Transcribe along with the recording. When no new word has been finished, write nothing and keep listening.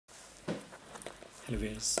Hello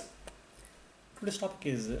viewers. Today's topic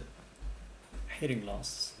is hearing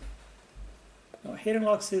loss. Now, hearing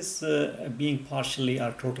loss is being partially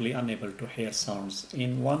or totally unable to hear sounds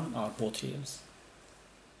in one or both ears.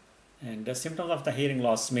 And the symptoms of the hearing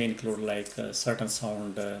loss may include like certain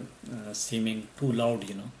sound seeming too loud,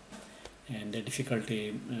 and the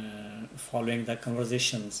difficulty following the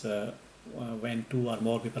conversations when two or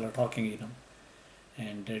more people are talking,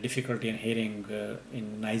 and difficulty in hearing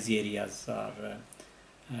in noisy areas, or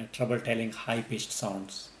trouble telling high-pitched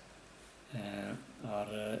sounds, or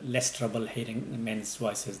less trouble hearing men's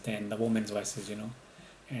voices than the women's voices,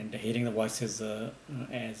 and hearing the voices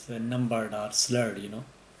as numbered or slurred,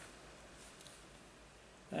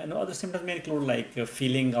 And other symptoms may include like a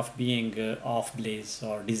feeling of being off base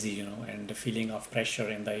or dizzy, and a feeling of pressure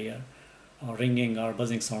in the ear, or ringing or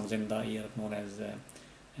buzzing sounds in the ear known as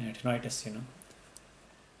tinnitus,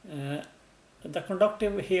 The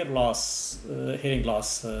conductive hearing loss,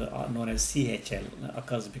 known as CHL,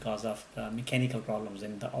 occurs because of the mechanical problems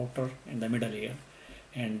in the outer and the middle ear,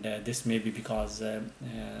 and this may be because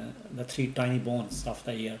the three tiny bones of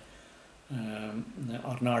the ear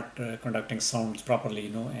are not conducting sounds properly,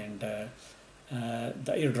 and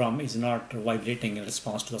the eardrum is not vibrating in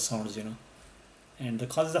response to the sounds, And the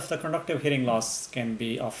causes of the conductive hearing loss can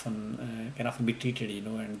often be treated,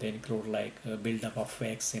 and they include like buildup of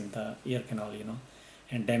wax in the ear canal,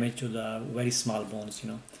 and damage to the very small bones,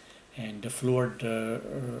 and the fluid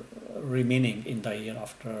remaining in the ear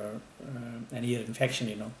after an ear infection,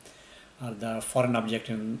 or the foreign object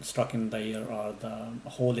stuck in the ear, or the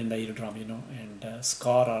hole in the eardrum, and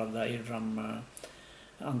scar or the eardrum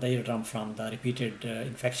on the eardrum from the repeated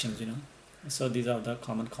infections, So these are the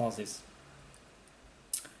common causes.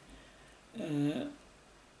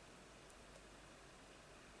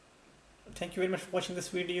 Thank you very much for watching this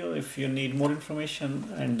video. If you need more information,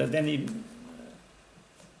 and then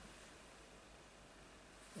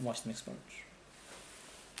watch the next part.